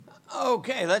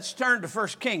Okay, let's turn to 1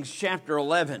 Kings chapter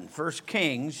 11. 1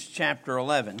 Kings chapter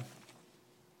 11.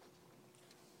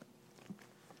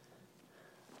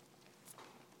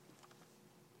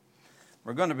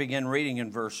 We're going to begin reading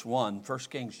in verse 1. 1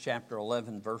 Kings chapter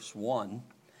 11, verse 1.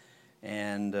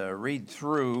 And read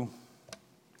through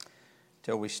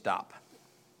till we stop.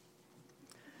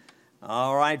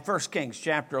 All right, 1 Kings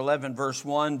chapter 11, verse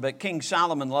 1. But King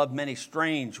Solomon loved many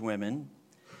strange women.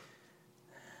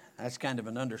 That's kind of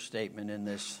an understatement in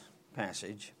this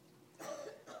passage.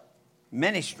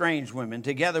 Many strange women,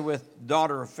 together with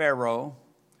daughter of Pharaoh,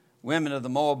 women of the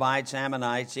Moabites,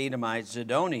 Ammonites, Edomites,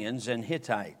 Zidonians, and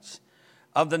Hittites,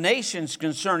 of the nations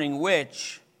concerning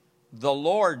which the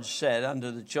Lord said unto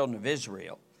the children of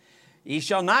Israel, Ye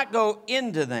shall not go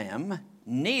into them,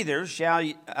 neither shall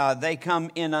they come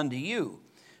in unto you.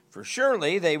 For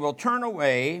surely they will turn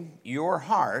away your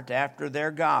heart after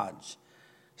their gods.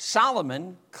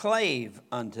 Solomon clave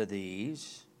unto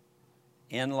these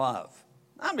in love.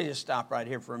 Let me just stop right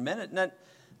here for a minute.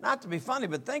 Not to be funny,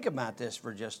 but think about this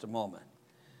for just a moment.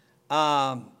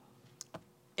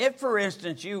 If, for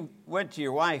instance, you went to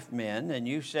your wife, men, and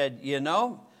you said, you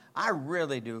know, I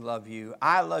really do love you.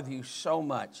 I love you so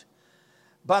much.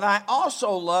 But I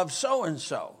also love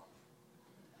so-and-so.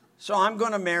 So I'm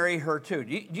going to marry her too.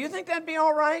 Do you think that'd be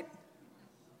all right?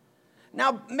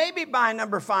 Now, maybe by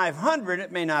number 500,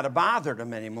 it may not have bothered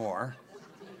him anymore.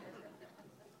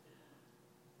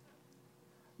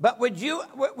 But would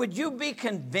you be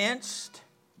convinced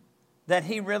that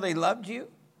he really loved you?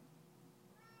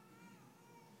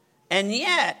 And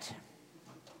yet,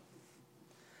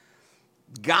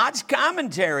 God's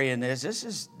commentary in this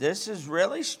is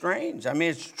really strange. I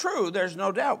mean, it's true. There's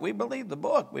no doubt. We believe the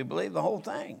book. We believe the whole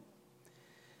thing.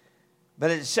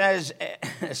 But it says,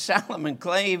 Solomon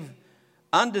clave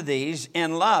unto these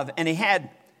in love. And he had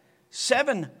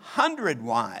 700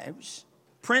 wives,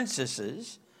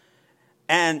 princesses,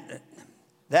 and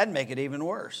that'd make it even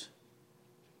worse.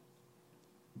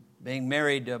 Being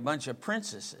married to a bunch of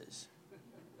princesses.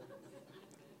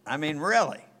 I mean,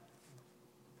 really.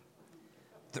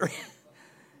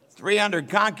 300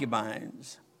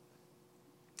 concubines.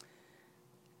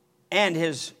 And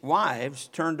his wives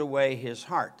turned away his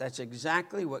heart. That's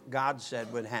exactly what God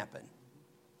said would happen.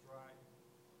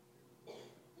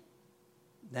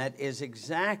 That is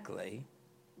exactly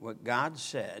what God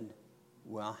said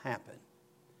will happen.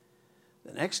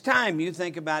 The next time you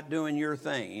think about doing your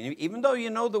thing, even though you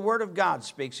know the Word of God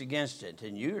speaks against it,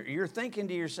 and you're thinking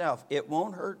to yourself, it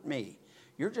won't hurt me,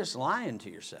 you're just lying to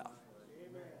yourself.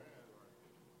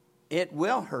 It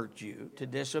will hurt you to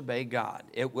disobey God.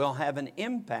 It will have an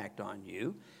impact on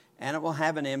you, and it will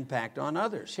have an impact on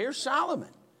others. Here's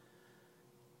Solomon,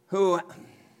 who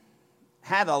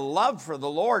had a love for the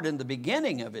Lord in the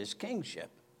beginning of his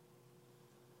kingship.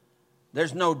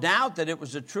 There's no doubt that it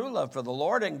was a true love for the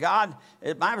Lord, and God,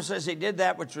 the Bible says he did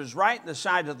that which was right in the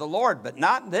sight of the Lord, but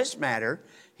not in this matter.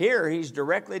 Here, he's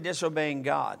directly disobeying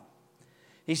God.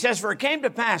 He says, For it came to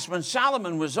pass when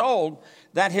Solomon was old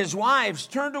that his wives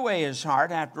turned away his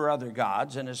heart after other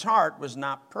gods, and his heart was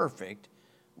not perfect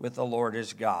with the Lord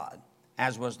his God,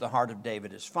 as was the heart of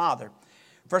David his father.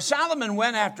 For Solomon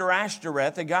went after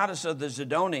Ashtoreth, the goddess of the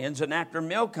Zidonians, and after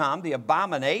Milcom, the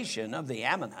abomination of the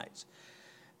Ammonites.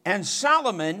 And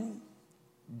Solomon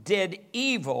did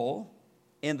evil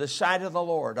in the sight of the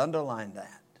Lord. Underline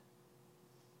that.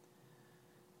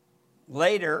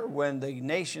 Later, when the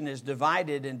nation is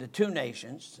divided into two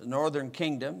nations, the northern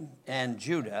kingdom and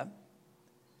Judah,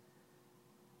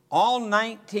 all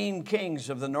 19 kings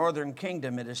of the northern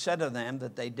kingdom, it is said of them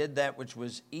that they did that which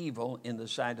was evil in the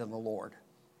sight of the Lord.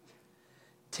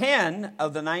 10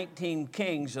 of the 19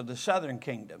 kings of the southern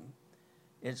kingdom,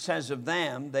 it says of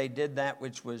them, they did that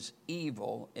which was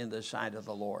evil in the sight of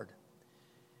the Lord.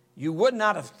 You would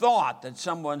not have thought that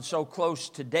someone so close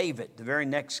to David, the very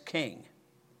next king,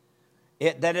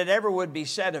 that it ever would be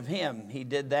said of him, he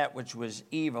did that which was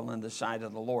evil in the sight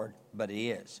of the Lord, but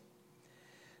he is.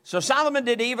 So Solomon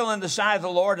did evil in the sight of the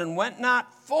Lord and went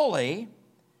not fully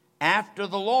after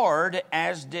the Lord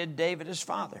as did David his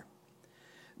father.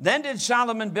 Then did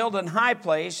Solomon build an high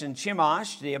place in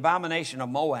Chemosh, the abomination of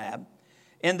Moab,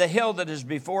 in the hill that is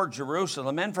before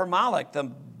Jerusalem, and for Moloch, the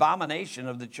abomination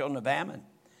of the children of Ammon.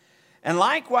 And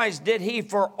likewise did he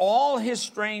for all his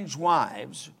strange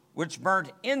wives, which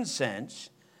burnt incense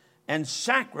and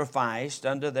sacrificed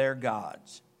unto their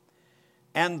gods.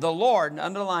 And the Lord,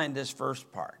 underline this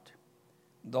first part,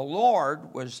 the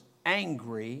Lord was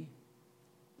angry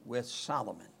with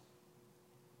Solomon.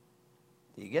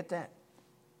 Do you get that?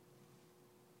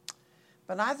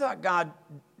 But I thought God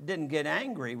didn't get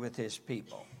angry with his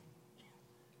people.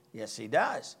 Yes, he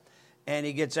does. And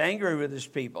he gets angry with his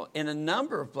people in a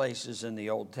number of places in the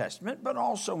Old Testament, but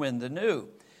also in the New.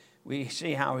 We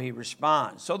see how he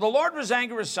responds. So the Lord was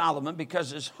angry with Solomon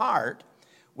because his heart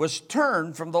was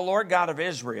turned from the Lord God of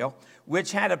Israel,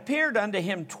 which had appeared unto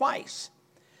him twice,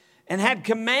 and had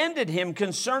commanded him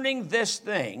concerning this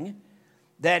thing,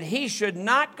 that he should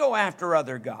not go after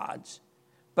other gods,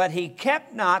 but he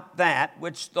kept not that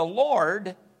which the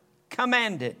Lord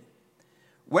commanded.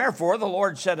 Wherefore the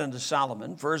Lord said unto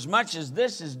Solomon, forasmuch as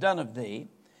this is done of thee,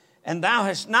 and thou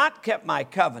hast not kept my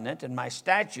covenant and my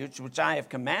statutes which I have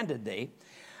commanded thee,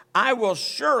 I will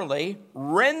surely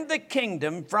rend the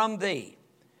kingdom from thee,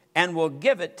 and will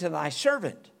give it to thy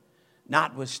servant.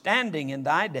 Notwithstanding in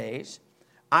thy days,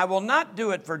 I will not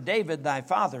do it for David thy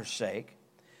father's sake,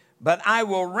 but I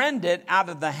will rend it out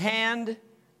of the hand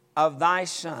of thy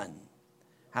son.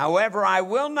 However, I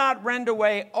will not rend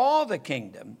away all the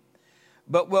kingdom,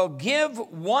 but will give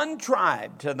one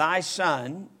tribe to thy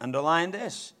son, underline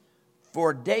this,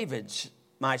 for David's,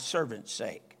 my servant's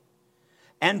sake,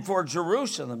 and for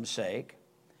Jerusalem's sake,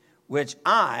 which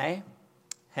I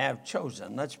have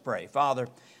chosen. Let's pray. Father,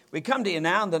 we come to you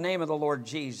now in the name of the Lord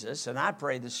Jesus, and I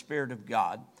pray the Spirit of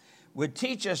God would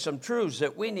teach us some truths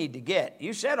that we need to get.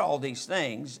 You said all these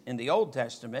things in the Old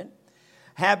Testament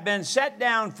have been set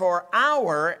down for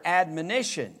our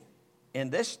admonition in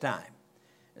this time.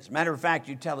 As a matter of fact,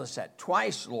 you tell us that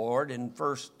twice, Lord, in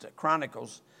 1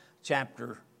 Chronicles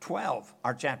chapter 12,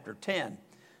 or chapter 10.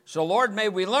 So, Lord, may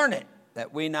we learn it,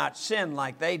 that we not sin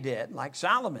like they did, like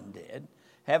Solomon did.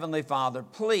 Heavenly Father,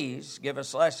 please give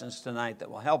us lessons tonight that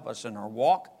will help us in our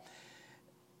walk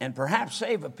and perhaps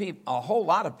save a whole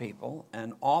lot of people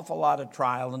an awful lot of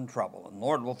trial and trouble. And,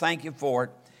 Lord, we'll thank you for it.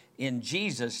 In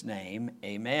Jesus' name,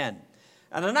 amen.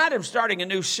 And tonight I'm starting a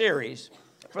new series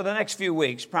for the next few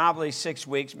weeks, probably 6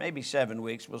 weeks, maybe 7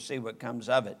 weeks. We'll see what comes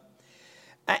of it.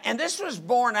 And this was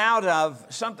born out of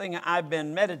something I've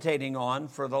been meditating on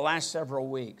for the last several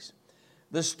weeks.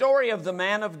 The story of the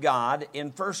man of God in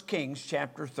 1 Kings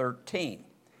chapter 13.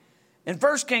 In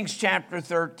 1 Kings chapter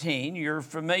 13, you're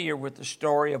familiar with the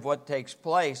story of what takes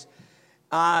place.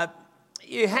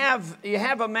 You have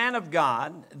a man of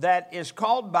God that is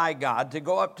called by God to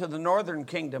go up to the northern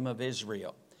kingdom of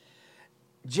Israel.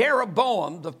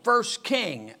 Jeroboam, the first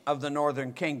king of the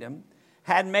northern kingdom,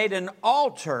 had made an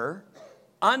altar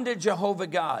unto Jehovah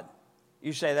God.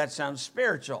 You say that sounds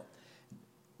spiritual.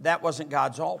 That wasn't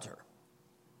God's altar.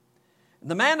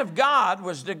 The man of God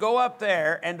was to go up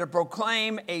there and to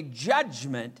proclaim a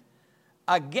judgment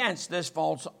against this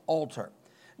false altar.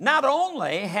 Not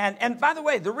only had, and by the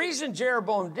way, the reason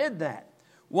Jeroboam did that,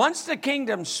 once the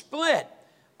kingdom split,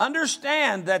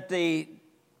 understand that the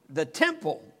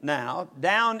temple now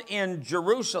down in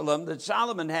Jerusalem that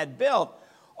Solomon had built,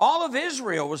 all of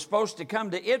Israel was supposed to come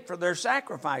to it for their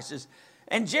sacrifices.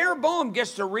 And Jeroboam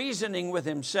gets to reasoning with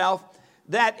himself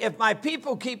that if my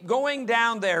people keep going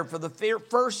down there for the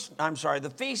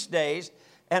feast days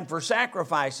and for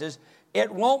sacrifices,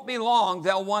 it won't be long,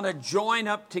 they'll want to join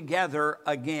up together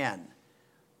again.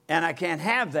 And I can't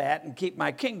have that and keep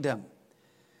my kingdom.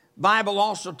 Bible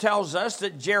also tells us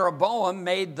that Jeroboam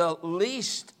made the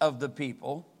least of the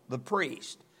people the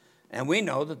priest. And we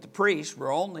know that the priests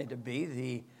were only to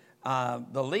be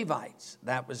the Levites.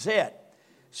 That was it.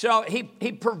 So he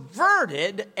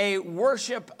perverted a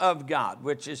worship of God,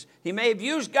 which is, he may have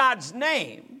used God's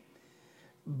name,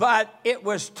 but it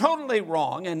was totally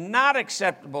wrong and not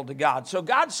acceptable to God. So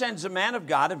God sends a man of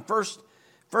God in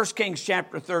 1 Kings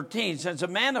chapter 13, sends a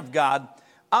man of God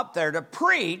up there to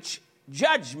preach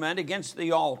judgment against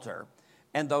the altar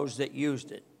and those that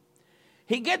used it.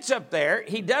 He gets up there,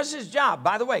 he does his job.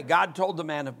 By the way, God told the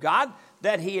man of God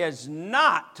that he is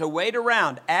not to wait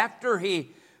around. After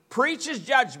he preaches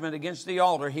judgment against the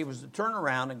altar, he was to turn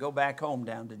around and go back home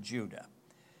down to Judah.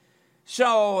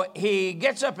 So he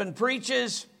gets up and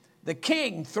preaches. The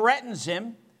king threatens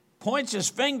him, points his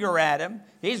finger at him.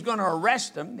 He's going to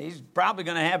arrest him. He's probably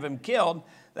going to have him killed.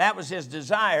 That was his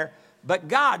desire. But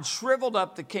God shriveled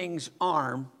up the king's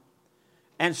arm.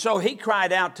 And so he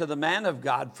cried out to the man of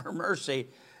God for mercy.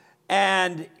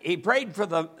 And he prayed for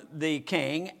the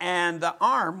king, and the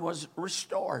arm was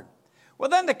restored. Well,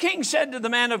 then the king said to the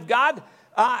man of God,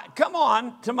 come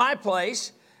on to my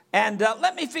place and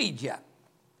let me feed you.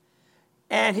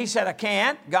 And he said, I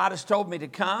can't. God has told me to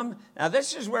come. Now,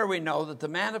 this is where we know that the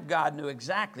man of God knew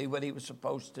exactly what he was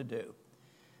supposed to do.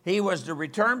 He was to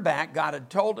return back. God had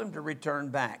told him to return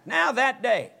back. Now, that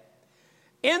day,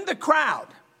 in the crowd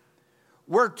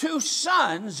were 2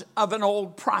 sons of an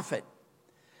old prophet.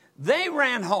 They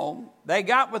ran home. They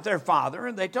got with their father,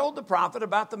 and they told the prophet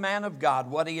about the man of God,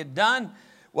 what he had done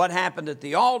what happened at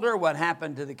the altar, what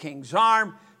happened to the king's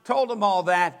arm, told him all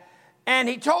that. And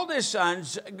he told his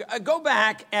sons, go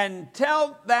back and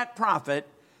tell that prophet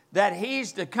that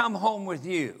he's to come home with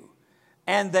you,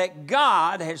 and that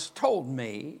God has told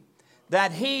me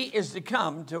that he is to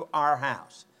come to our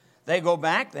house. They go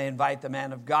back, they invite the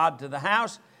man of God to the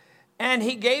house, and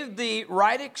he gave the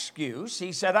right excuse.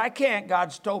 He said, I can't,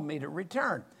 God's told me to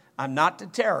return. I'm not to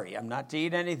tarry, I'm not to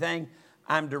eat anything,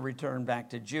 I'm to return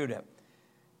back to Judah.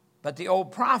 But the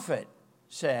old prophet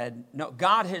said, no,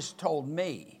 God has told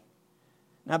me.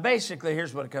 Now basically,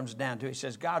 here's what it comes down to. He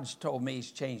says, God's told me,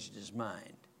 he's changed his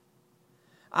mind.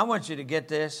 I want you to get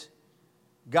this.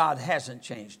 God hasn't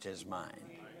changed his mind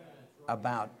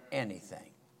about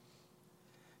anything.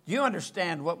 Do you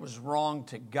understand what was wrong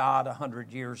to God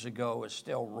 100 years ago is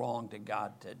still wrong to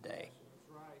God today?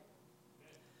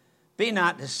 Be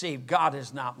not deceived. God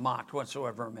is not mocked.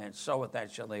 Whatsoever a man soweth,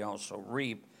 that shall he also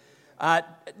reap.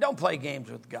 Don't play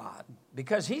games with God,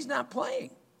 because he's not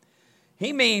playing.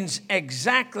 He means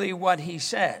exactly what he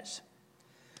says.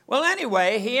 Well,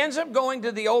 anyway, he ends up going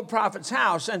to the old prophet's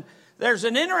house, and there's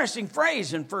an interesting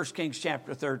phrase in 1 Kings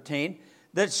chapter 13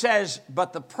 that says,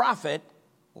 but the prophet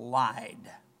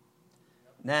lied.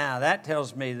 Now, that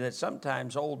tells me that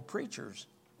sometimes old preachers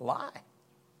lie.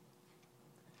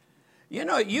 You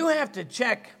know, you have to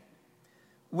check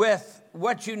with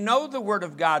what you know the Word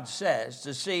of God says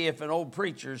to see if an old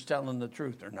preacher is telling the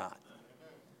truth or not.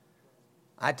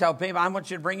 I tell people, I want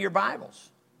you to bring your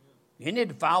Bibles. You need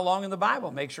to follow along in the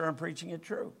Bible. Make sure I'm preaching it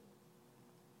true.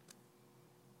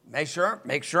 Make sure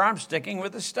I'm sticking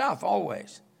with the stuff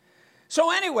always.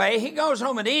 So anyway, he goes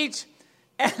home and eats,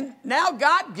 and now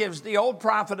God gives the old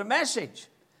prophet a message.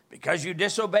 Because you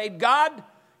disobeyed God,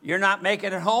 you're not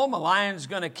making it home. A lion's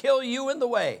going to kill you in the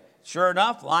way. Sure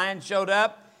enough, lion showed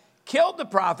up, killed the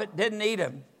prophet, didn't eat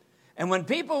him. And when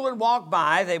people would walk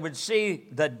by, they would see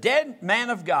the dead man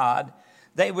of God,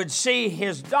 they would see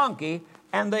his donkey,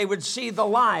 and they would see the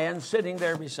lion sitting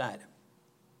there beside him.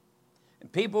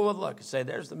 And people would look and say,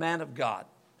 there's the man of God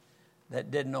that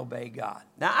didn't obey God.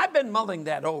 Now, I've been mulling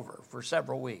that over for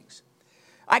several weeks.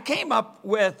 I came up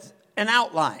with an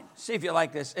outline. See if you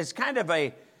like this. It's kind of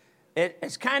a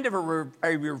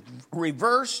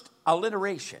reversed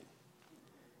alliteration.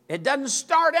 It doesn't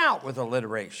start out with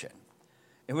alliteration.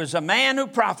 It was a man who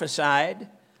prophesied,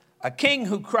 a king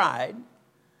who cried,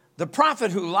 the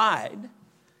prophet who lied,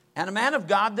 and a man of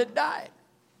God that died.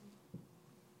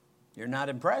 You're not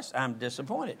impressed? I'm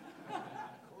disappointed.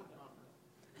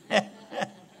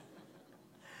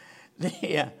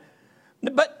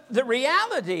 But the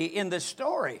reality in this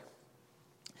story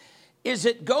is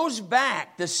it goes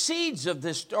back, the seeds of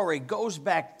this story goes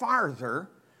back farther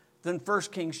than 1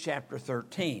 Kings chapter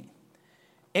 13.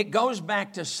 It goes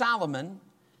back to Solomon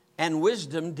and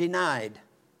wisdom denied.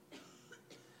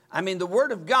 I mean, the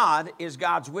Word of God is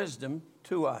God's wisdom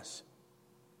to us.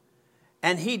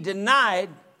 And he denied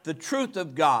the truth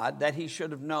of God that he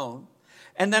should have known.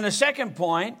 And then a second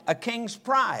point, a king's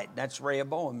pride. That's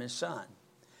Rehoboam, his son.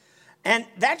 And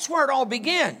that's where it all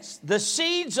begins. The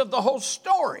seeds of the whole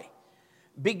story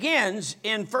begins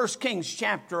in 1 Kings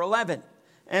chapter 11.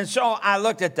 And so I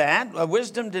looked at that. A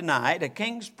wisdom denied, a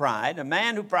king's pride, a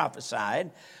man who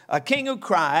prophesied, a king who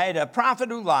cried, a prophet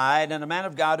who lied, and a man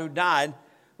of God who died.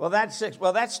 Well, that's six.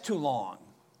 Well, that's too long.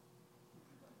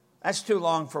 That's too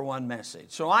long for one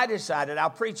message. So I decided I'll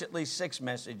preach at least 6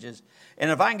 messages.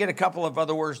 And if I can get a couple of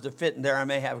other words to fit in there, I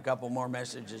may have a couple more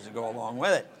messages to go along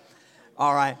with it.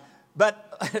 All right.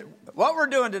 But what we're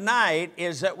doing tonight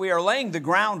is that we are laying the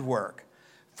groundwork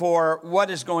for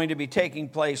what is going to be taking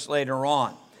place later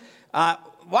on.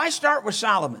 Why start with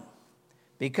Solomon?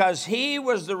 Because he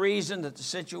was the reason that the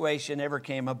situation ever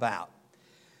came about.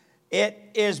 It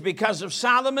is because of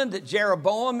Solomon that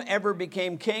Jeroboam ever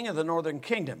became king of the northern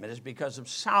kingdom. It is because of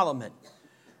Solomon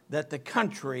that the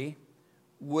country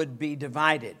would be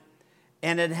divided.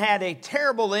 And it had a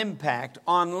terrible impact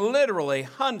on literally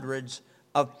hundreds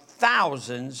of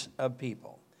thousands of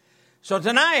people. So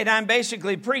tonight I'm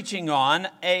basically preaching on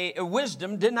a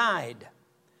wisdom denied.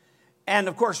 And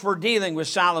of course we're dealing with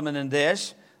Solomon in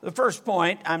this. The first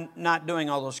point, I'm not doing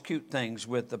all those cute things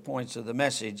with the points of the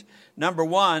message. Number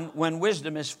 1, when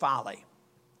wisdom is folly.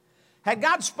 Had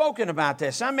God spoken about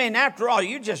this? I mean, after all,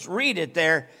 you just read it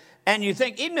there and you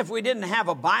think, even if we didn't have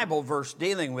a Bible verse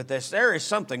dealing with this, there is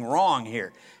something wrong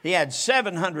here. He had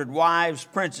 700 wives,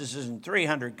 princesses, and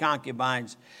 300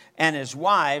 concubines, and his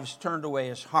wives turned away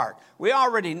his heart. We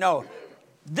already know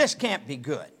this can't be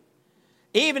good.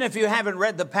 Even if you haven't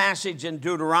read the passage in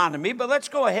Deuteronomy, but let's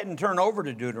go ahead and turn over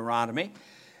to Deuteronomy.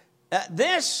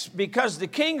 Because the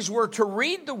kings were to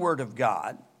read the Word of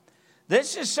God,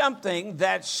 This is something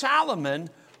that Solomon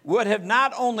would have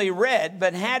not only read,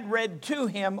 but had read to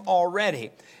him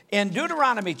already. In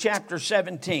Deuteronomy chapter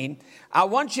 17, I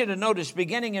want you to notice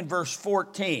beginning in verse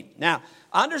 14. Now,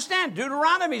 understand,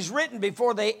 Deuteronomy is written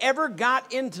before they ever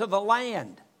got into the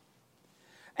land.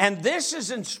 And this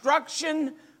is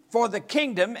instruction for the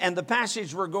kingdom, and the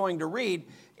passage we're going to read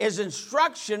is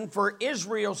instruction for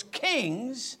Israel's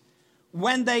kings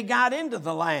when they got into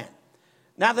the land.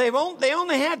 Now, they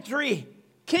only had 3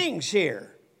 kings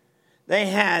here. They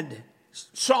had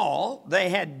Saul, they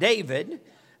had David,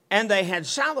 and they had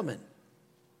Solomon.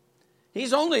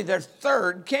 He's only their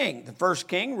 3rd king. The first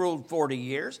king ruled 40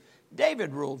 years.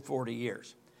 David ruled 40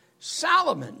 years.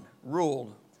 Solomon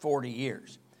ruled 40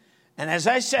 years. And as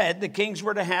I said, the kings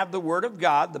were to have the word of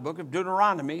God, the book of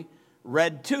Deuteronomy,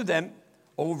 read to them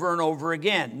over and over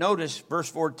again. Notice verse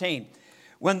 14.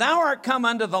 When thou art come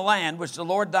unto the land which the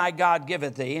Lord thy God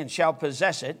giveth thee, and shalt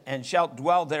possess it, and shalt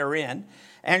dwell therein,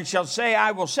 and shalt say, I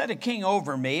will set a king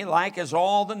over me, like as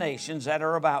all the nations that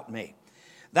are about me.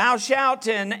 Thou shalt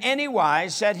in any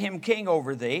wise set him king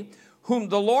over thee, whom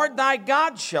the Lord thy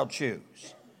God shall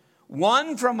choose.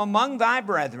 One from among thy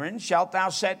brethren shalt thou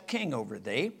set king over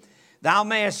thee. Thou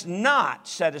mayest not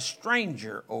set a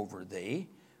stranger over thee,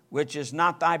 which is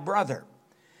not thy brother.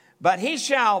 But he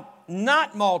shall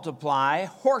not multiply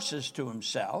horses to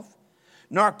himself,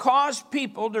 nor cause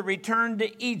people to return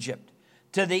to Egypt,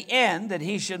 to the end that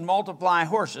he should multiply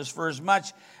horses. For as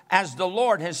much as the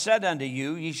Lord has said unto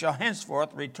you, ye shall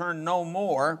henceforth return no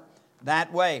more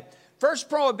that way. First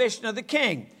prohibition of the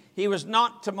king, he was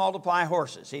not to multiply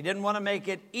horses. He didn't want to make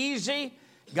it easy.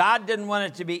 God didn't want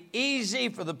it to be easy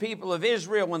for the people of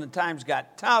Israel when the times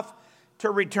got tough to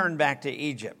return back to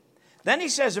Egypt. Then he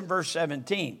says in verse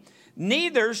 17,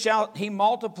 neither shall he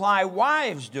multiply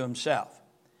wives to himself.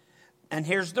 And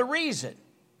here's the reason.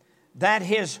 That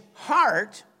his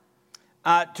heart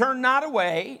turn not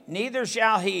away, neither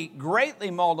shall he greatly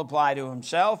multiply to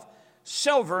himself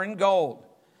silver and gold.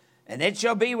 And it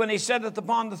shall be when he sitteth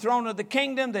upon the throne of the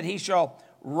kingdom that he shall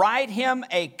write him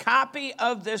a copy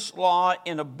of this law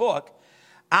in a book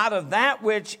out of that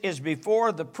which is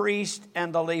before the priest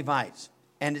and the Levites.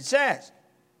 And it says,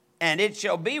 and it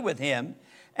shall be with him,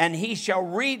 and he shall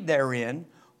read therein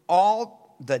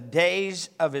all the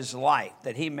days of his life,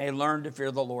 that he may learn to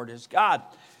fear the Lord his God.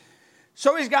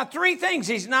 So he's got 3 things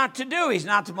he's not to do. He's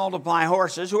not to multiply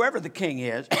horses, whoever the king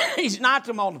is. He's not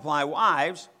to multiply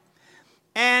wives.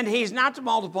 And he's not to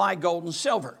multiply gold and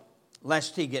silver,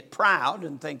 lest he get proud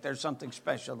and think there's something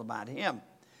special about him.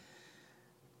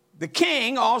 The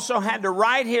king also had to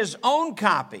write his own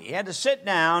copy. He had to sit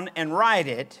down and write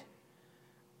it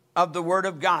of the word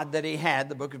of God that he had,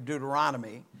 the book of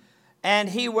Deuteronomy. And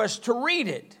he was to read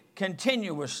it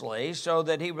continuously so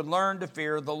that he would learn to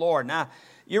fear the Lord. Now,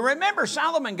 you remember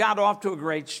Solomon got off to a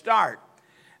great start.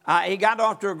 He got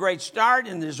off to a great start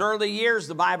in his early years.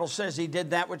 The Bible says he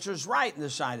did that which was right in the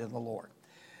sight of the Lord.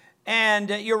 And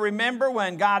you remember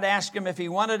when God asked him if he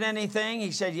wanted anything,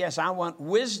 he said, yes, I want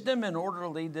wisdom in order to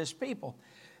lead this people.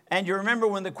 And you remember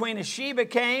when the Queen of Sheba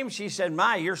came, she said,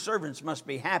 your servants must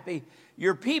be happy.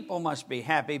 Your people must be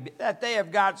happy that they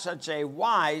have got such a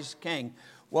wise king.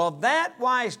 Well, that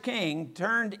wise king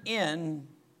turned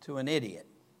into an idiot.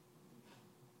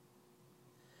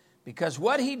 Because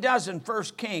what he does in 1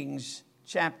 Kings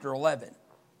chapter 11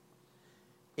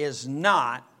 is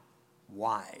not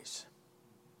wise.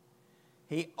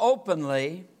 He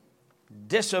openly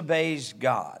disobeys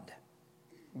God.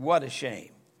 What a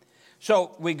shame.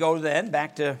 So we go then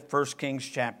back to 1 Kings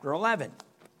chapter 11.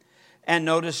 And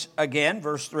notice again,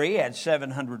 verse 3, he had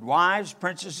 700 wives,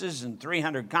 princesses, and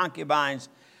 300 concubines,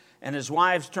 and his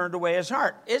wives turned away his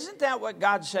heart. Isn't that what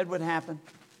God said would happen?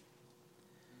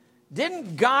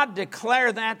 Didn't God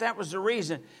declare that? That was the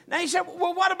reason. Now you said,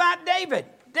 well, what about David?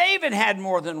 David had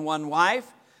more than one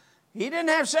wife. He didn't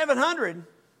have 700.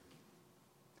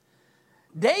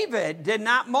 David did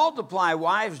not multiply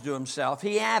wives to himself.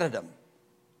 He added them.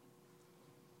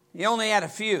 He only had a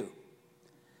few.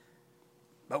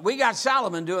 But we got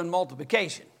Solomon doing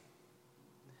multiplication.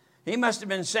 He must have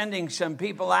been sending some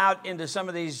people out into some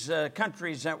of these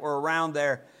countries that were around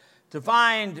there to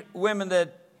find women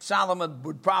that Solomon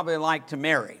would probably like to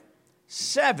marry.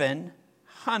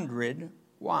 700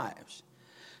 wives.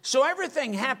 So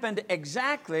everything happened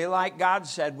exactly like God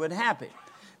said would happen.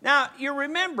 Now, you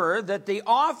remember that the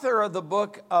author of the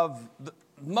book of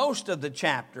most of the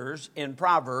chapters in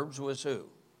Proverbs was who?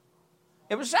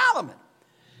 It was Solomon.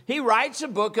 He writes a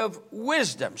book of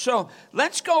wisdom. So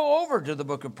let's go over to the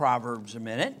book of Proverbs a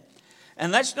minute.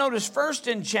 And let's notice first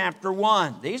in chapter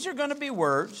 1. These are going to be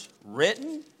words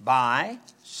written by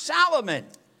Solomon.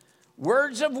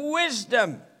 Words of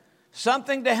wisdom,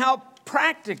 something to help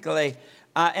practically,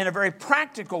 in a very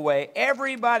practical way,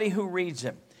 everybody who reads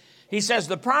them. He says,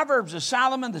 the Proverbs of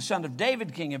Solomon, the son of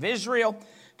David, king of Israel,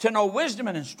 to know wisdom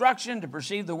and instruction, to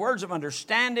perceive the words of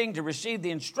understanding, to receive the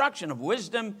instruction of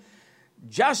wisdom,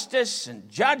 justice and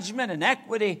judgment and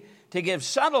equity, to give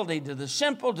subtlety to the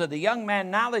simple, to the young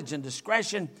man knowledge and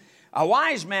discretion. A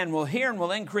wise man will hear and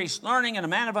will increase learning, and a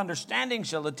man of understanding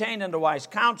shall attain unto wise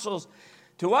counsels.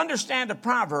 To understand a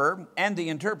proverb and the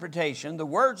interpretation, the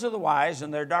words of the wise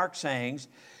and their dark sayings.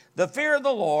 The fear of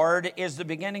the Lord is the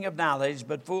beginning of knowledge,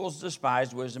 but fools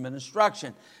despise wisdom and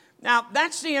instruction. Now,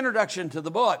 that's the introduction to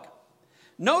the book.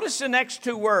 Notice the next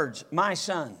two words, my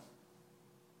son.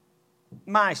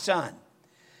 My son.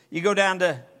 You go down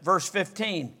to verse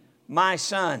 15, my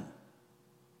son.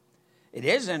 It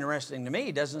is interesting to me,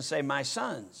 he doesn't say my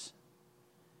sons.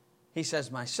 He says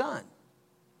my son.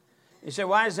 You say,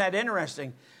 why is that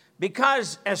interesting?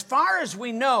 Because as far as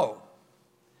we know,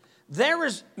 there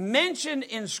is mention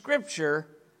in Scripture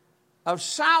of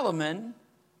Solomon,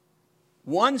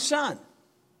 one son,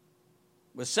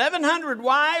 with 700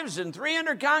 wives and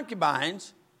 300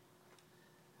 concubines.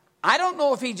 I don't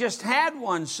know if he just had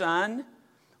one son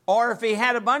or if he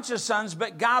had a bunch of sons,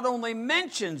 but God only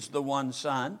mentions the one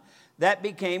son that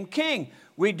became king.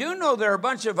 We do know there are a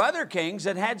bunch of other kings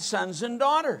that had sons and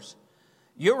daughters.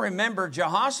 You'll remember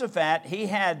Jehoshaphat, he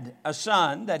had a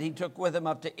son that he took with him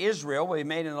up to Israel where he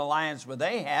made an alliance with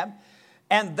Ahab.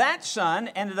 And that son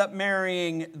ended up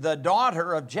marrying the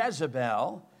daughter of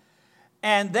Jezebel.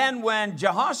 And then when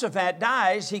Jehoshaphat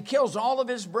dies, he kills all of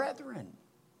his brethren.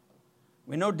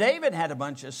 We know David had a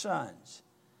bunch of sons.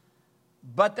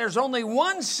 But there's only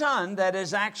one son that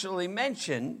is actually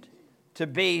mentioned to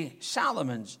be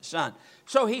Solomon's son.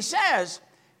 So he says,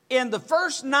 in the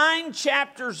first 9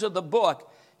 chapters of the book,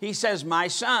 he says, my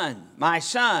son, my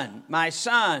son, my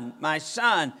son, my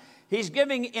son. He's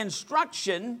giving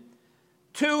instruction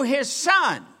to his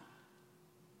son.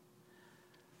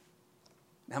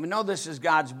 Now we know this is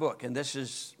God's book, and this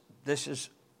is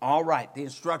all right. The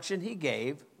instruction he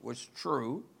gave was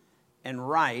true and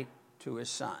right to his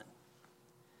son.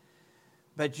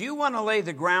 But you want to lay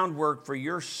the groundwork for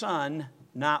your son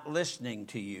not listening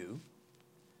to you.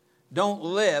 Don't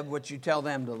live what you tell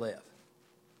them to live.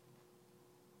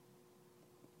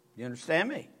 You understand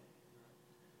me?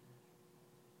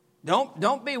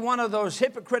 Don't be one of those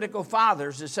hypocritical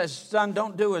fathers that says, son,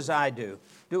 don't do as I do.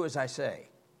 Do as I say.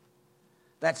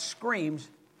 That screams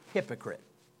hypocrite.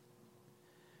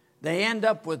 They end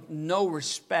up with no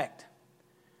respect.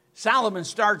 Solomon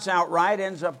starts out right,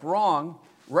 ends up wrong.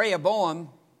 Rehoboam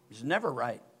is never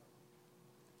right.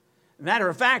 Matter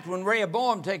of fact, when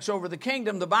Rehoboam takes over the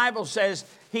kingdom, the Bible says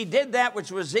he did that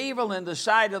which was evil in the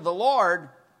sight of the Lord,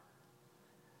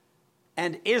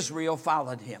 and Israel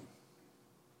followed him.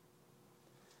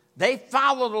 They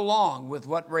followed along with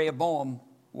what Rehoboam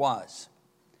was.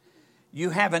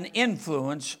 You have an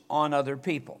influence on other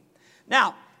people.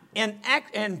 Now, in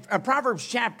Proverbs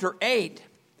chapter 8,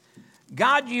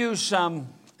 God used some,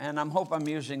 and I hope I'm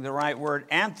using the right word,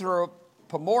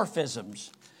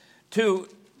 anthropomorphisms to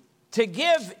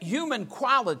give human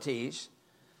qualities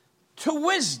to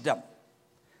wisdom.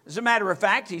 As a matter of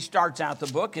fact, he starts out the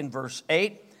book in verse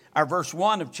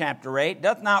 1 of chapter 8.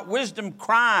 Doth not wisdom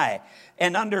cry,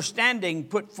 and understanding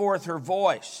put forth her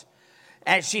voice?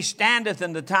 As she standeth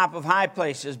in the top of high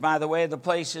places, by the way of the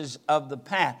places of the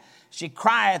path. She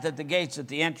crieth at the gates at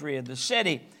the entry of the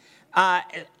city.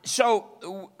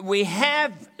 So we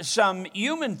have some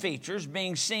human features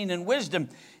being seen in wisdom.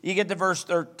 You get to verse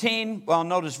 13. Well,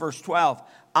 notice verse 12.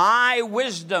 I,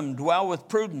 wisdom, dwell with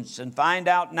prudence and find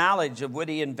out knowledge of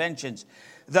witty inventions.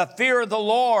 The fear of the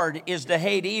Lord is to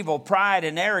hate evil, pride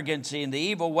and arrogancy, and the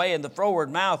evil way and the froward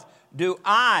mouth do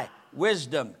I,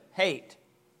 wisdom, hate.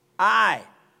 I.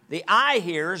 The I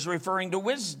here is referring to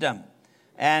wisdom,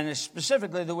 and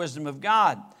specifically the wisdom of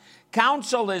God.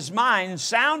 Counsel is mine,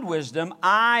 sound wisdom.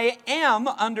 I am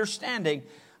understanding.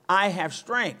 I have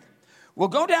strength. We'll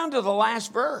go down to the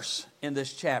last verse in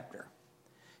this chapter.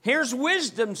 Here's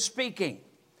wisdom speaking.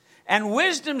 And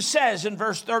wisdom says in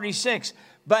verse 36,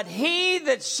 but he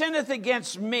that sinneth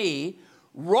against me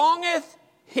wrongeth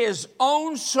his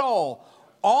own soul.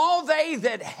 All they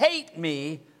that hate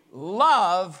me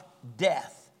love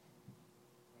death.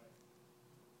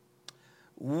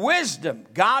 Wisdom,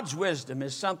 God's wisdom,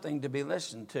 is something to be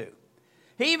listened to.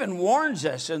 He even warns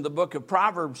us in the book of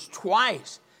Proverbs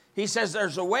twice. He says,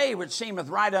 there's a way which seemeth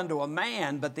right unto a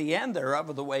man, but the end thereof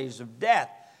are the ways of death.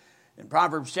 In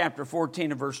Proverbs chapter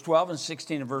 14 and verse 12 and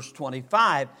 16 and verse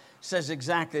 25 says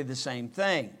exactly the same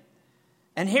thing.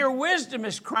 And here wisdom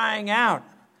is crying out,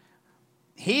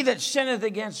 He that sinneth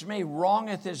against me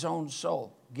wrongeth his own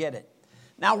soul. Get it?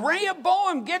 Now,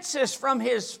 Rehoboam gets this from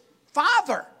his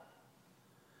father.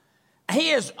 He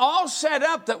is all set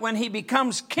up that when he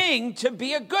becomes king to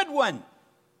be a good one.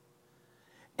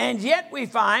 And yet we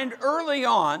find early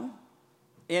on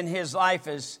in his life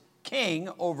as king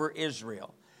over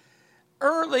Israel,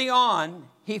 early on,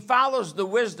 he follows the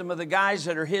wisdom of the guys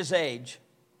that are his age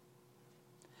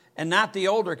and not the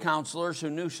older counselors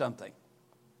who knew something.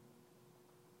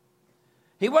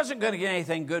 He wasn't going to get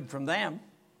anything good from them,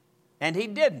 and he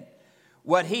didn't.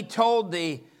 What he told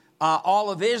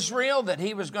all of Israel, that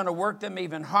he was going to work them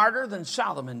even harder than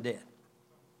Solomon did.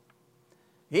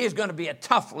 He is going to be a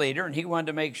tough leader, and he wanted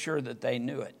to make sure that they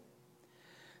knew it.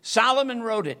 Solomon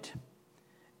wrote it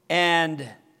and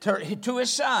to his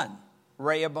son,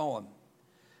 Rehoboam.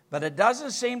 But it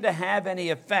doesn't seem to have any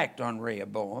effect on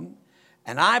Rehoboam,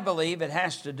 and I believe it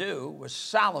has to do with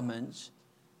Solomon's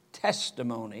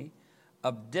testimony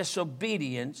of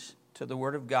disobedience to the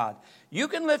Word of God. You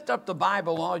can lift up the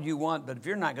Bible all you want, but if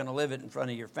you're not going to live it in front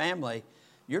of your family,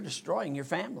 you're destroying your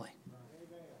family.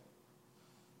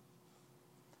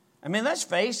 I mean, let's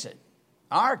face it.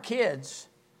 Our kids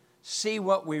see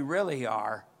what we really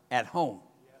are at home.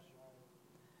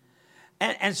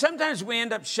 And sometimes we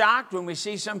end up shocked when we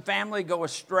see some family go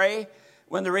astray,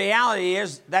 when the reality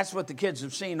is that's what the kids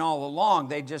have seen all along.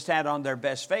 They just had on their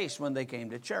best face when they came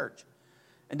to church.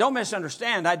 And don't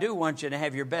misunderstand, I do want you to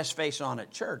have your best face on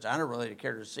at church. I don't really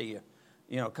care to see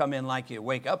you, come in like you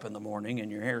wake up in the morning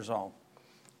and your hair's all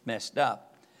messed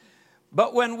up.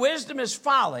 But when wisdom is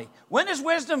folly, when is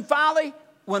wisdom folly?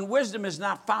 When wisdom is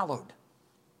not followed.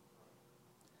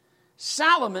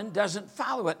 Solomon doesn't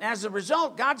follow it. And as a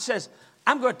result, God says,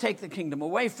 I'm going to take the kingdom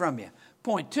away from you.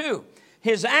 Point 2,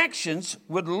 his actions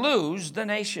would lose the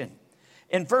nation.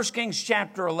 In 1 Kings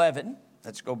chapter 11,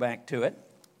 let's go back to it.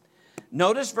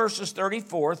 Notice verses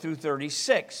 34 through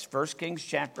 36. 1 Kings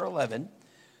chapter 11,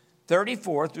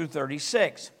 34 through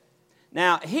 36.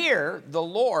 Now here, the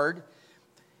Lord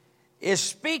is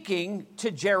speaking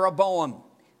to Jeroboam.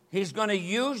 He's going to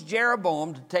use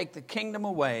Jeroboam to take the kingdom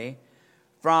away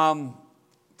from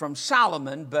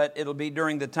Solomon, but it'll be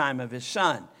during the time of his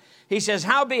son. He says,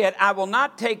 howbeit, I will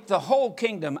not take the whole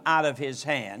kingdom out of his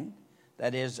hand,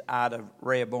 that is, out of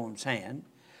Rehoboam's hand,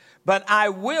 but I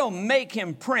will make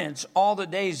him prince all the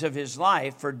days of his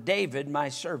life for David, my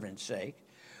servant's sake,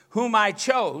 whom I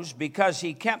chose because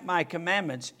he kept my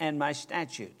commandments and my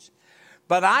statutes.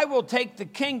 But I will take the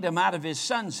kingdom out of his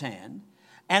son's hand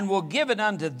and will give it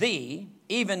unto thee,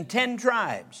 even 10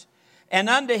 tribes. And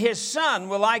unto his son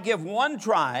will I give 1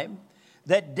 tribe,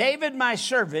 that David my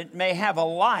servant may have a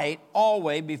light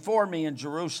always before me in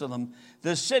Jerusalem,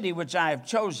 the city which I have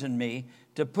chosen me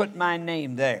to put my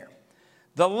name there.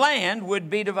 The land would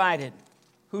be divided.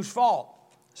 Whose fault?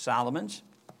 Solomon's.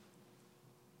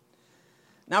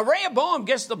 Now Rehoboam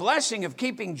gets the blessing of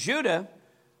keeping Judah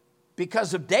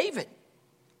because of David,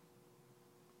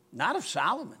 not of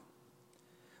Solomon.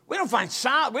 We don't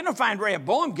find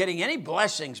Rehoboam getting any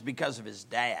blessings because of his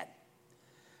dad.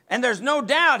 And there's no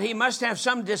doubt he must have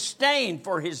some disdain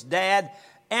for his dad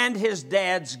and his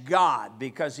dad's God,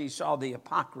 because he saw the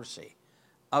hypocrisy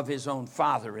of his own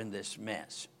father in this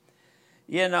mess.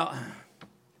 You know,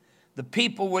 the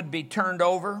people would be turned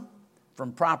over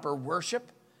from proper worship.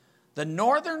 The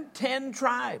northern 10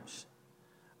 tribes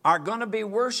are going to be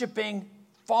worshiping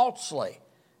falsely.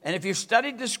 And if you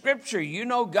studied the scripture, you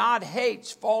know God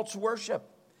hates false worship.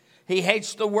 He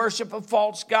hates the worship of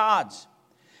false gods.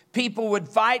 People would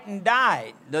fight and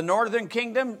die. The northern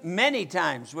kingdom many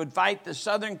times would fight the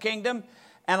southern kingdom,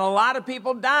 and a lot of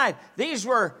people died. These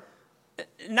were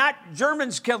not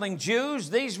Germans killing Jews.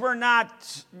 These were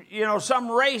not, some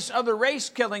other race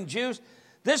killing Jews.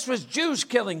 This was Jews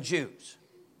killing Jews.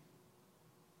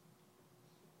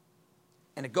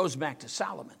 And it goes back to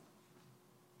Solomon.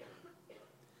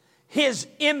 His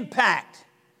impact,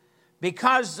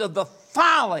 because of the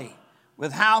folly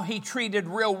with how he treated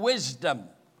real wisdom,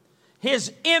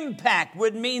 his impact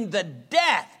would mean the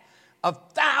death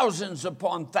of thousands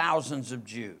upon thousands of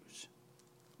Jews.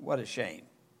 What a shame.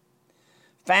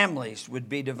 Families would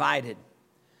be divided.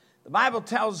 The Bible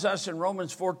tells us in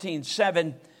Romans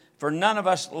 14:7, for none of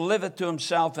us liveth to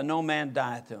himself, and no man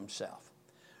dieth to himself.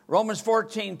 Romans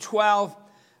 14:12,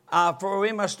 for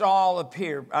we must all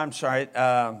appear,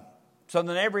 so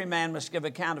that every man must give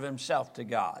account of himself to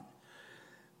God.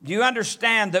 Do you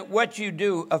understand that what you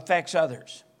do affects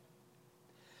others?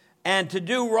 And to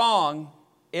do wrong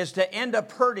is to end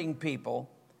up hurting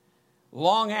people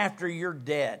long after you're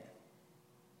dead.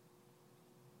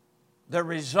 The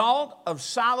result of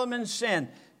Solomon's sin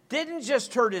didn't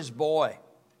just hurt his boy,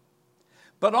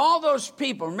 But all those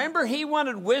people, remember, he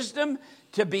wanted wisdom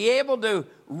to be able to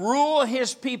rule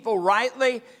his people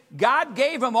rightly. God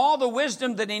gave him all the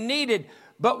wisdom that he needed.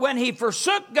 But when he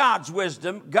forsook God's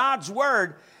wisdom, God's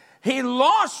word, he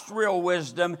lost real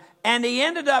wisdom, and he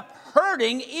ended up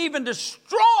hurting, even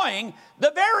destroying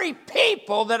the very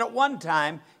people that at one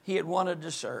time he had wanted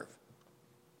to serve.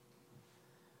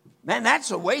 Man,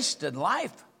 that's a wasted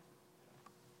life.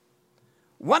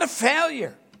 What a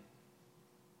failure.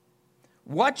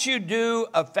 What you do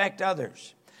affect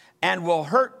others and will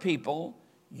hurt people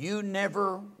you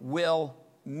never will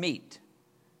meet.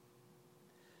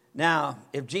 Now,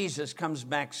 if Jesus comes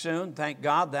back soon, thank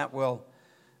God, that will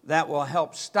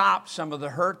help stop some of the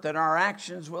hurt that our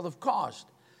actions will have caused.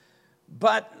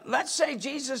 But let's say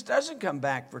Jesus doesn't come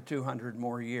back for 200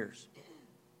 more years.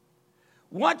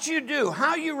 What you do,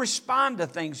 how you respond to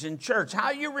things in church,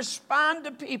 how you respond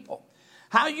to people,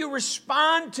 how you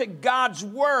respond to God's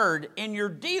word in your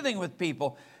dealing with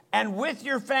people and with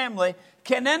your family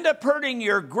can end up hurting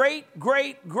your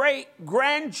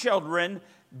great-great-great-grandchildren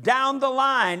down the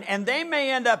line. And they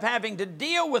may end up having to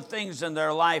deal with things in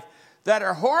their life that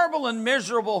are horrible and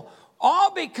miserable,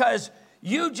 all because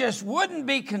you just wouldn't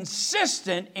be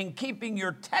consistent in keeping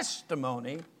your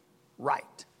testimony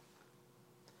right.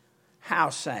 How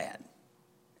sad.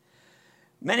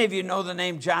 Many of you know the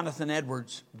name Jonathan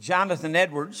Edwards. Jonathan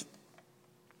Edwards,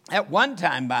 at one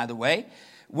time, by the way,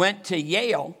 went to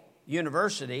Yale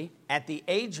University at the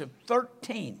age of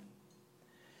 13.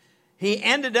 He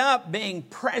ended up being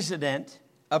president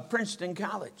of Princeton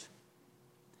College.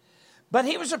 But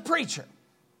he was a preacher,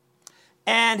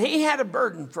 and he had a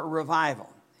burden for revival.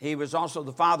 He was also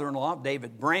the father-in-law of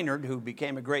David Brainerd, who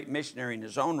became a great missionary in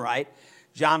his own right.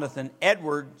 Jonathan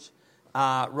Edwards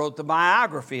wrote the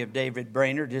biography of David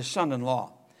Brainerd, his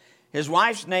son-in-law. His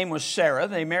wife's name was Sarah.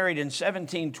 They married in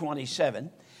 1727,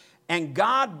 and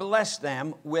God blessed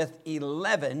them with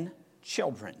 11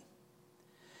 children.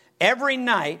 Every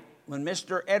night when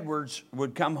Mr. Edwards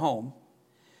would come home,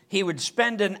 he would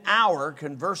spend an hour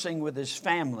conversing with his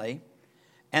family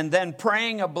and then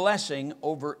praying a blessing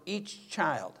over each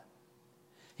child.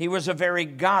 He was a very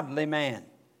godly man.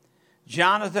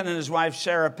 Jonathan and his wife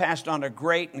Sarah passed on a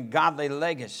great and godly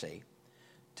legacy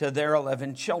to their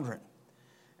 11 children.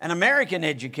 An American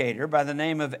educator by the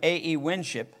name of A.E.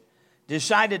 Winship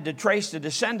decided to trace the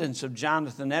descendants of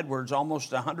Jonathan Edwards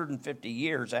almost 150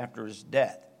 years after his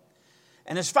death.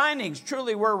 And his findings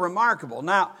truly were remarkable.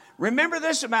 Now, remember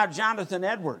this about Jonathan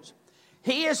Edwards.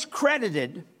 He is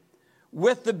credited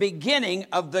with the beginning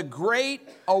of the Great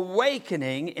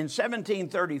Awakening in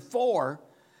 1734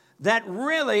 that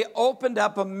really opened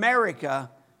up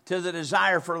America to the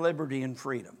desire for liberty and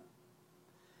freedom.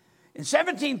 In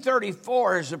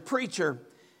 1734, as a preacher,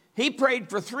 he prayed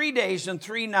for 3 days and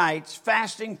 3 nights,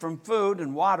 fasting from food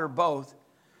and water both,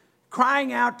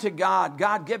 crying out to God,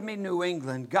 God, give me New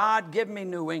England. God, give me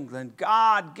New England.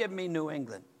 God, give me New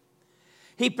England.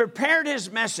 He prepared his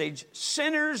message,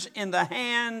 sinners in the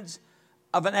hands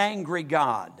of an angry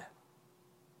God.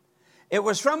 It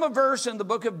was from a verse in the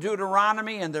book of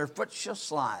Deuteronomy, and their foot shall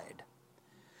slide.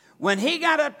 When he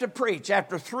got up to preach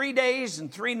after 3 days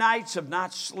and 3 nights of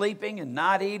not sleeping and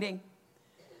not eating,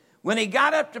 when he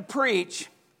got up to preach,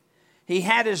 he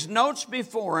had his notes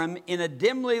before him in a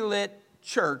dimly lit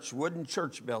church, wooden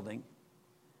church building,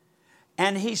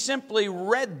 and he simply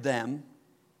read them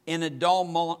in a dull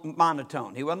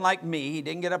monotone. He wasn't like me. He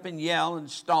didn't get up and yell and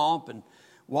stomp and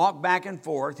walk back and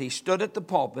forth. He stood at the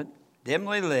pulpit,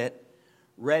 dimly lit,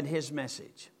 read his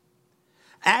message.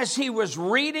 As he was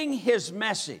reading his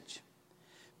message,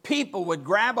 people would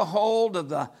grab a hold of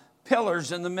the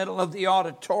pillars in the middle of the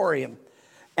auditorium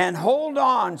and hold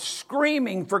on,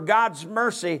 screaming for God's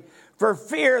mercy, for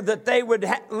fear that they would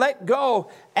let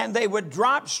go and they would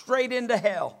drop straight into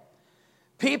hell.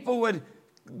 People would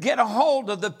get a hold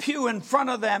of the pew in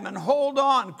front of them and hold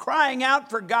on, crying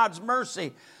out for God's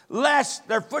mercy, lest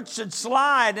their foot should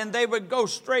slide and they would go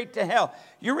straight to hell.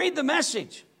 You read the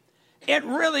message. It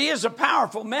really is a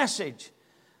powerful message.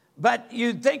 But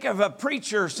you think of a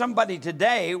preacher, somebody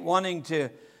today wanting to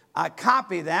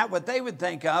copy that, what they would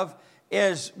think of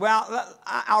is, well,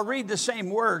 I'll read the same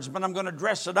words, but I'm going to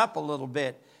dress it up a little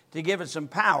bit to give it some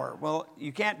power. Well,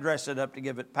 you can't dress it up to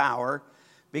give it power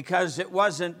because it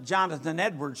wasn't Jonathan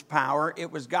Edwards' power,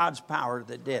 it was God's power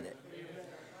that did it.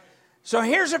 So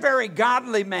here's a very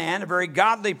godly man, a very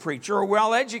godly preacher, a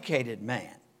well-educated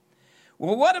man.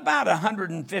 Well, what about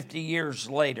 150 years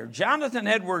later? Jonathan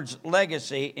Edwards'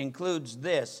 legacy includes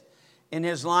this in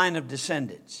his line of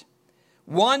descendants.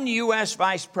 1 U.S.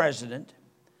 vice president,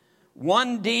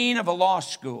 1 dean of a law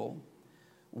school,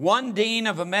 1 dean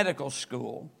of a medical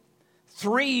school,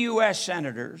 3 U.S.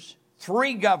 senators,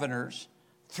 3 governors,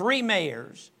 3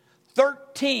 mayors,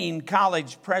 13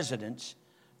 college presidents,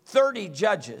 30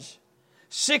 judges,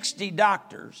 60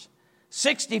 doctors,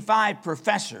 65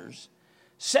 professors,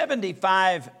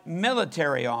 75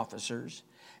 military officers,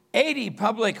 80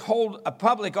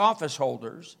 public office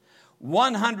holders,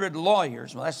 100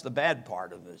 lawyers. Well, that's the bad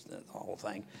part of this, the whole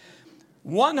thing.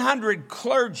 100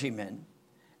 clergymen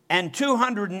and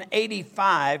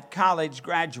 285 college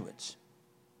graduates.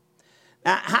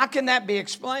 Now, how can that be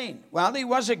explained? Well, he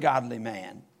was a godly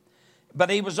man, but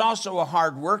he was also a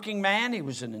hardworking man. He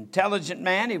was an intelligent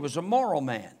man. He was a moral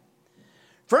man.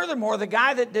 Furthermore, the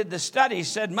guy that did the study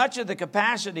said much of the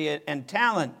capacity and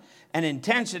talent and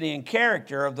intensity and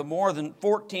character of the more than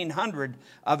 1,400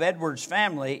 of Edwards'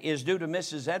 family is due to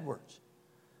Mrs. Edwards,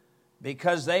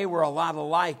 because they were a lot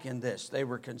alike in this. They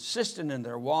were consistent in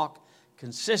their walk,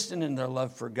 consistent in their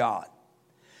love for God.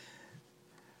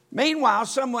 Meanwhile,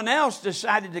 someone else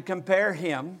decided to compare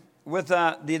him with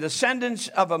the descendants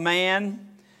of a man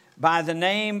by the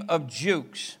name of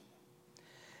Jukes.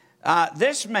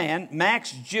 This man,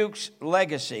 Max Jukes'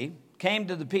 legacy, came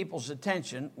to the people's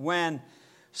attention when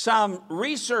some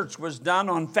research was done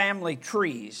on family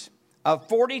trees of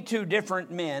 42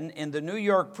 different men in the New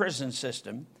York prison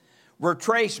system were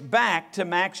traced back to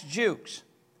Max Jukes.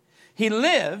 He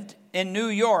lived in New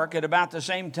York at about the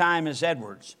same time as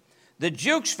Edwards. The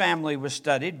Jukes family was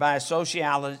studied by a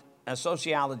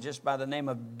sociologist by the name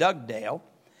of Dugdale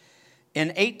in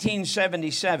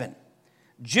 1877.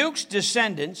 Jukes'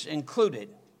 descendants included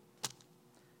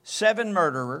 7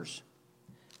 murderers,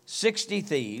 60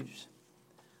 thieves,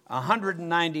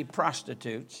 190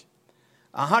 prostitutes,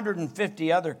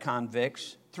 150 other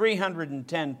convicts,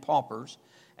 310 paupers,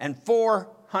 and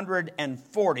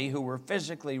 440 who were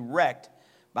physically wrecked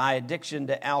by addiction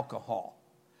to alcohol.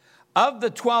 Of the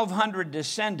 1,200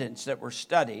 descendants that were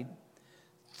studied,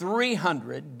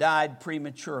 300 died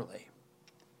prematurely.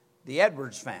 The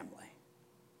Edwards family,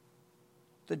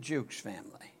 the Jukes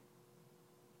family.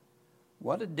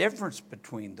 What a difference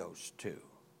between those two.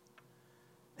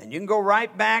 And you can go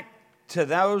right back to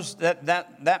those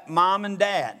that mom and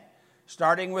dad,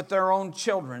 starting with their own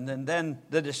children, and then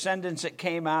the descendants that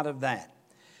came out of that.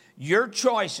 Your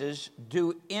choices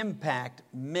do impact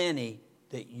many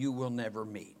that you will never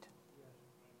meet.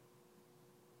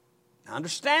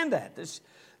 Understand that.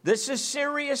 This is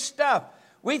serious stuff.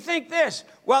 We think this,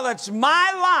 well, it's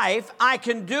my life. I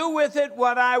can do with it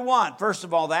what I want. First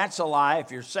of all, that's a lie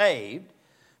if you're saved.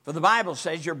 For the Bible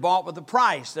says you're bought with a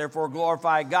price. Therefore,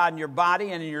 glorify God in your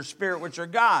body and in your spirit, which are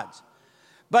God's.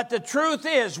 But the truth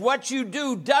is, what you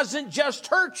do doesn't just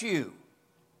hurt you.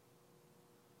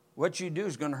 What you do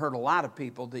is going to hurt a lot of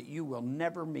people that you will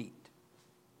never meet.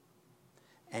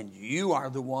 And you are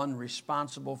the one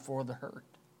responsible for the hurt.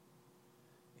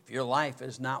 Your life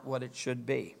is not what it should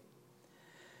be.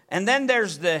 And then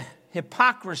there's the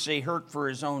hypocrisy hurt for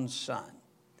his own son.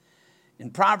 In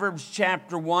Proverbs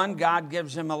chapter 1, God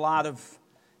gives him a lot of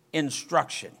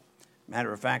instruction.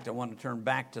 Matter of fact, I want to turn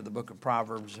back to the book of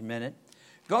Proverbs a minute.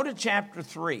 Go to chapter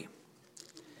 3.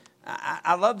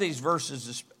 I love these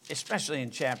verses, especially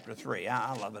in chapter 3.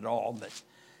 I love it all, but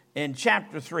in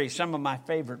chapter 3, some of my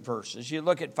favorite verses. You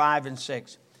look at 5 and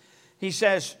 6. He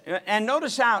says, and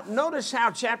notice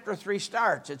how chapter 3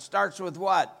 starts. It starts with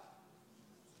what?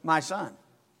 My son.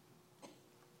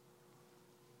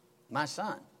 My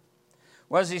son.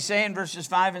 What does he say in verses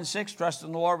 5 and 6? Trust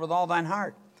in the Lord with all thine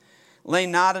heart.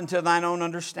 Lean not unto thine own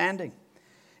understanding.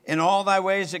 In all thy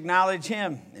ways acknowledge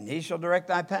him, and he shall direct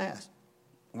thy path.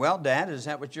 Well, Dad, is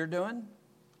that what you're doing?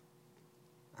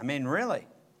 I mean, really?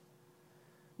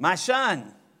 My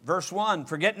son, verse 1,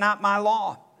 forget not my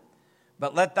law,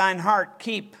 but let thine heart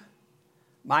keep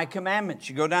my commandments.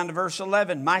 You go down to verse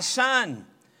 11. My son,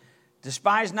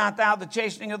 despise not thou the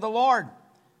chastening of the Lord,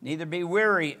 neither be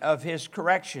weary of his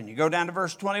correction. You go down to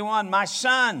verse 21. My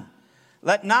son,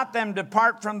 let not them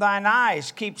depart from thine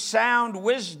eyes. Keep sound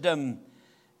wisdom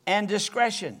and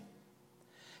discretion.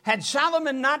 Had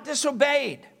Solomon not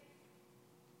disobeyed,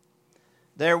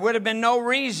 there would have been no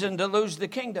reason to lose the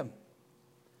kingdom.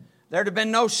 There'd have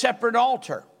been no separate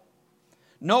altar.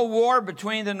 No war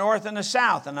between the North and the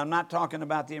South, and I'm not talking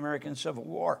about the American Civil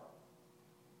War.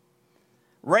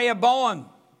 Rehoboam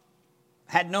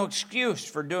had no excuse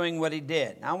for doing what he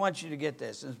did. Now, I want you to get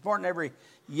this. It's important every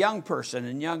young person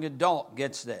and young adult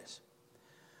gets this.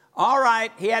 All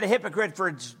right, he had a hypocrite for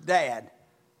his dad,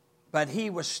 but he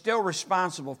was still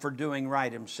responsible for doing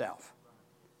right himself.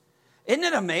 Isn't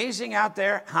it amazing out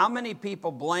there how many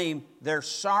people blame their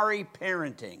sorry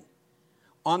parenting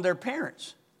on their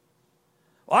parents?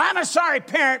 Well, I'm a sorry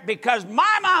parent because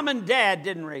my mom and dad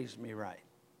didn't raise me right.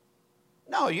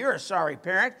 No, you're a sorry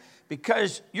parent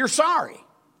because you're sorry.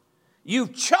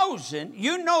 You've chosen,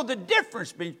 you know the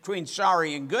difference between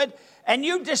sorry and good, and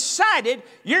you decided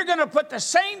you're going to put the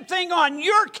same thing on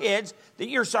your kids that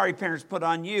your sorry parents put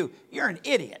on you. You're an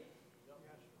idiot.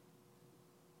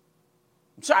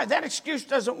 I'm sorry, that excuse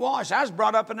doesn't wash. I was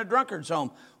brought up in a drunkard's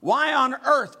home. Why on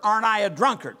earth aren't I a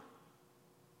drunkard?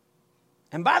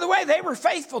 And by the way, they were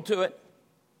faithful to it.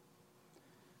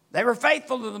 They were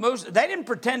faithful to the moves. They didn't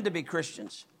pretend to be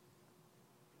Christians.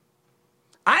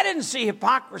 I didn't see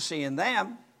hypocrisy in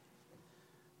them.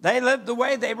 They lived the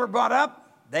way they were brought up.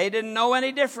 They didn't know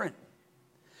any different.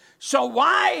 So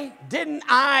why didn't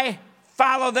I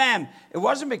follow them? It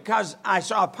wasn't because I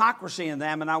saw hypocrisy in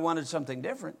them and I wanted something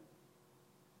different.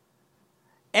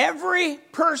 Every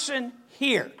person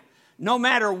here, no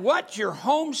matter what your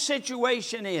home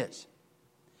situation is,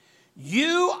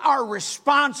 you are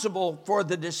responsible for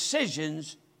the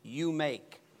decisions you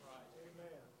make.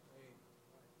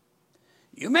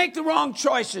 You make the wrong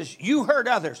choices, you hurt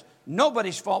others.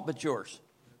 Nobody's fault but yours.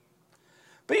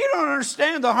 But you don't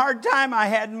understand the hard time I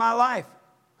had in my life.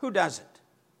 Who doesn't?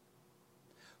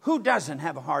 Who doesn't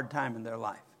have a hard time in their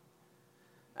life?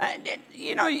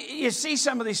 You know, you see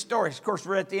some of these stories. Of course,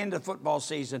 we're at the end of the football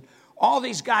season. All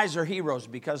these guys are heroes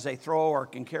because they throw or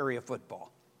can carry a football.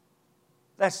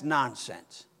 That's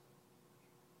nonsense.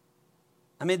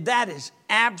 I mean, that is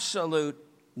absolute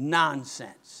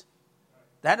nonsense.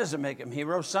 That doesn't make them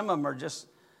heroes. Some of them are just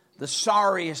the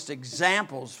sorriest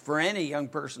examples for any young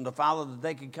person to follow that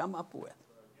they could come up with.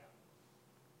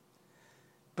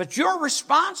 But you're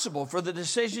responsible for the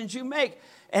decisions you make.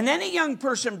 And any young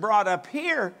person brought up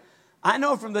here, I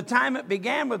know from the time it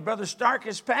began with Brother Stark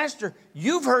as pastor,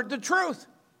 you've heard the truth.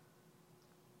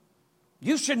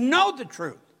 You should know the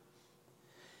truth.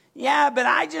 Yeah, but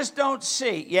I just don't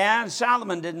see. Yeah, and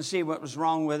Solomon didn't see what was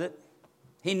wrong with it.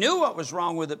 He knew what was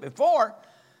wrong with it before,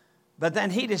 but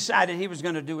then he decided he was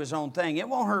going to do his own thing. It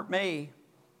won't hurt me.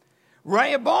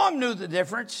 Rehoboam knew the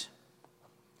difference,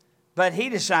 but he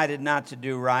decided not to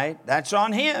do right. That's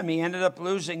on him. He ended up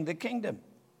losing the kingdom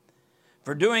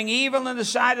for doing evil in the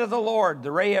sight of the Lord.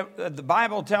 The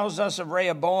Bible tells us of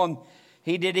Rehoboam,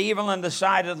 he did evil in the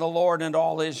sight of the Lord and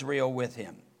all Israel with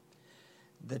him.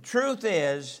 The truth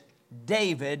is,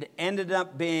 David ended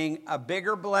up being a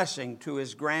bigger blessing to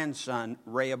his grandson,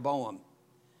 Rehoboam,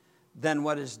 than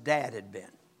what his dad had been,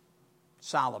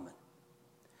 Solomon.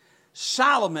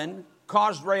 Solomon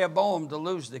caused Rehoboam to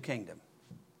lose the kingdom.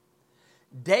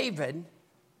 David,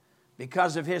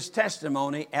 because of his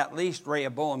testimony, at least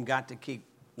Rehoboam got to keep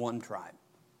one tribe.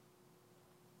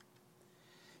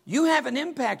 You have an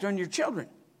impact on your children.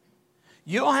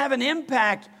 You'll have an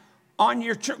impact on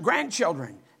your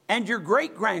grandchildren and your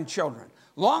great-grandchildren.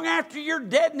 Long after you're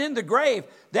dead and in the grave,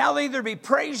 they'll either be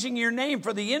praising your name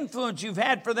for the influence you've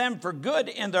had for them for good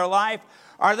in their life,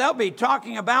 or they'll be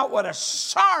talking about what a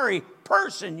sorry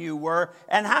person you were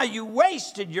and how you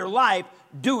wasted your life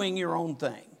doing your own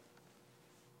thing.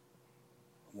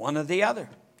 One or the other.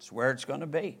 It's where it's going to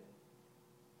be.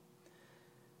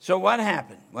 So what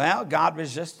happened? Well, God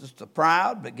resisteth the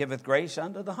proud, but giveth grace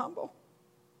unto the humble.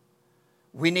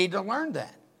 We need to learn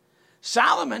that.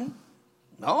 Solomon,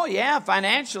 oh yeah,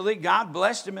 financially, God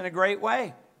blessed him in a great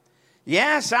way.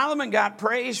 Yeah, Solomon got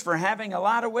praise for having a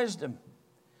lot of wisdom.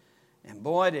 And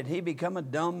boy, did he become a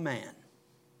dumb man.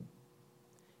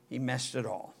 He messed it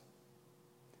all.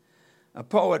 A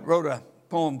poet wrote a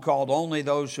poem called Only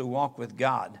Those Who Walk with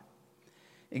God.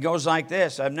 It goes like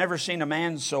this: I've never seen a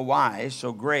man so wise,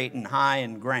 so great and high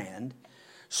and grand,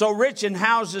 so rich in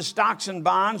houses, stocks, and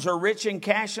bonds, or rich in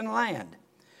cash and land.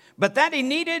 But that he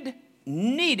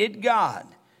needed God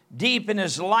deep in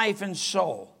his life and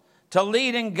soul to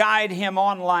lead and guide him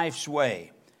on life's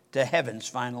way to heaven's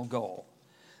final goal.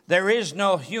 There is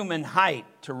no human height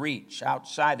to reach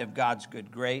outside of God's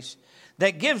good grace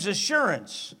that gives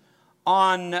assurance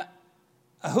on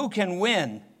who can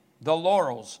win the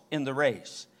laurels in the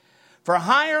race. For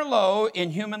high or low in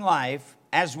human life,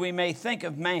 as we may think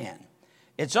of man,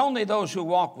 it's only those who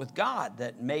walk with God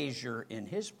that measure in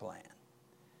his plan.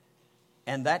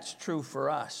 And that's true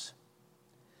for us.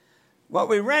 What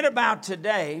we read about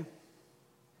today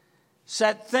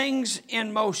set things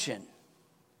in motion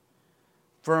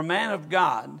for a man of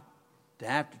God to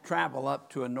have to travel up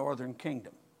to a northern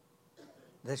kingdom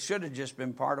that should have just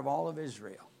been part of all of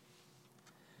Israel,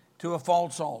 to a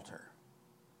false altar.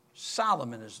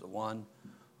 Solomon is the one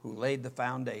who laid the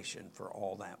foundation for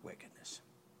all that wickedness.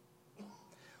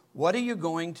 What are you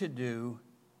going to do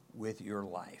with your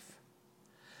life?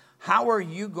 How are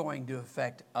you going to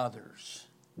affect others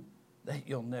that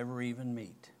you'll never even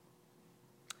meet.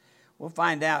 We'll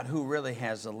find out who really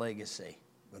has a legacy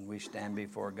when we stand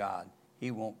before God.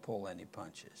 He won't pull any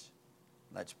punches.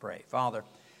 Let's pray. Father,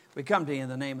 we come to you in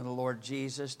the name of the Lord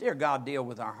Jesus. Dear God, deal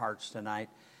with our hearts tonight.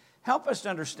 Help us to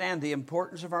understand the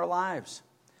importance of our lives.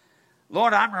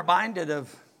 Lord, I'm reminded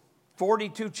of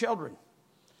 42 children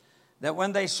that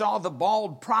when they saw the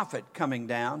bald prophet coming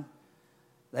down,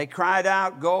 they cried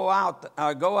out, go up,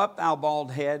 thou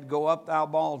bald head, go up, thou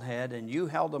bald head, and you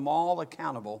held them all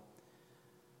accountable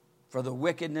for the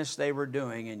wickedness they were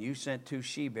doing, and you sent 2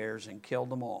 she-bears and killed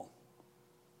them all.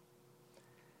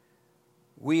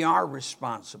 We are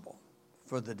responsible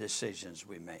for the decisions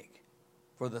we make,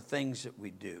 for the things that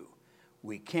we do.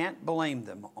 We can't blame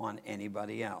them on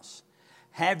anybody else.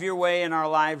 Have your way in our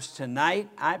lives tonight,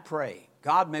 I pray.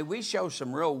 God, may we show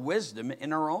some real wisdom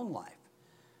in our own life.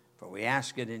 For we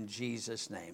ask it in Jesus' name.